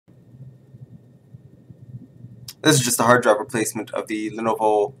This is just a hard drive replacement of the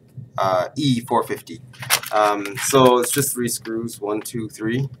Lenovo E450. So it's just 3 screws, 1, 2,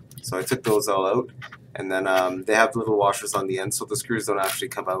 3. So I took those all out, and then they have little washers on the end, so the screws don't actually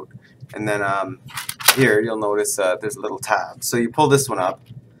come out. And then here you'll notice there's a little tab. So you pull this one up,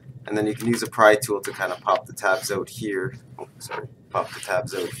 and then you can use a pry tool to kind of pop the tabs out here. Oh, sorry, pop the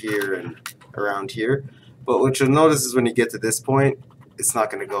tabs out here and around here. But what you'll notice is when you get to this point, it's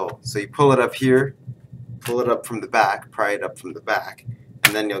not going to go. So you pull it up here, pull it up from the back, pry it up from the back,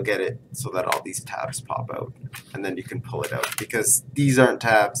 and then you'll get it so that all these tabs pop out, and then you can pull it out, because these aren't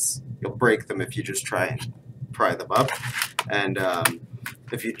tabs. You'll break them if you just try and pry them up, and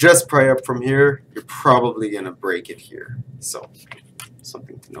if you just pry up from here, you're probably going to break it here. So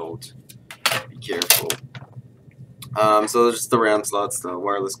something to note, be careful. So there's just the RAM slots, the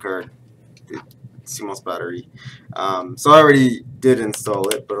wireless card, the CMOS battery. So I already did install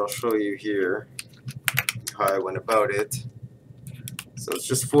it, but I'll show you here how I went about it. So it's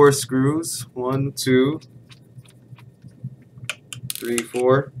just 4 screws, 1, 2, 3,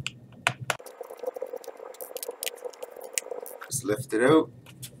 4. Just lift it out,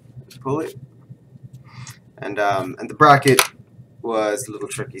 pull it, and the bracket was a little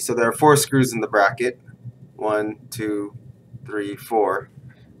tricky. So there are 4 screws in the bracket, 1, 2, 3, 4,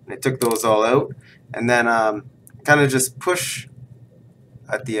 and I took those all out, and then kind of just push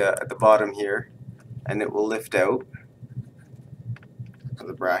at the bottom here, and it will lift out of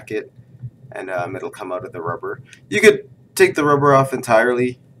the bracket, and it'll come out of the rubber. You could take the rubber off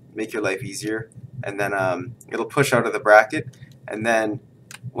entirely, make your life easier, and then it'll push out of the bracket, and then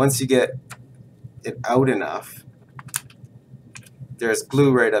once you get it out enough, there's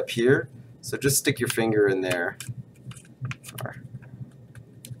glue right up here, so just stick your finger in there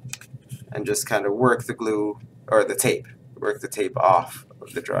and just kind of work the glue, or the tape, work the tape off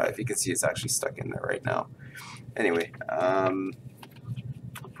of the drive. You can see it's actually stuck in there right now. Anyway,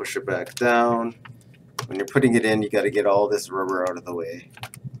 push it back down. When you're putting it in, you got to get all this rubber out of the way,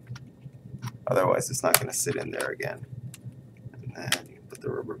 otherwise it's not going to sit in there again. And then you put the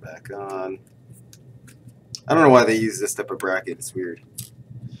rubber back on. I don't know why they use this type of bracket, it's weird.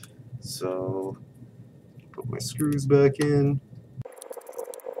 So put my screws back in.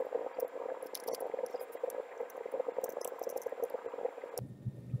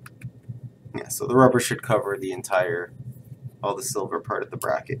 Yeah, so the rubber should cover the entire, all the silver part of the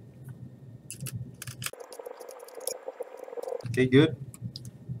bracket. Okay, good.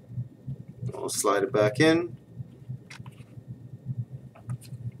 I'll slide it back in.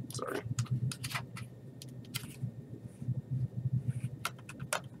 Sorry.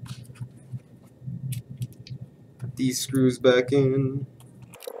 Put these screws back in.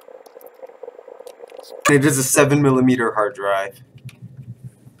 It is a 7mm hard drive.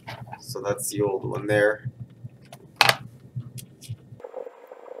 So that's the old one there.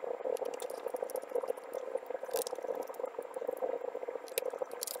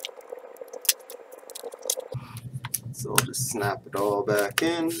 So I'll just snap it all back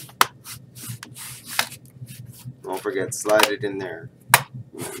in. Don't forget, slide it in there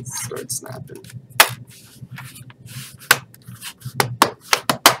and start snapping.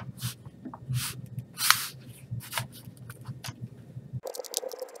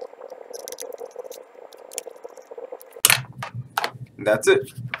 And that's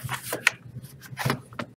it.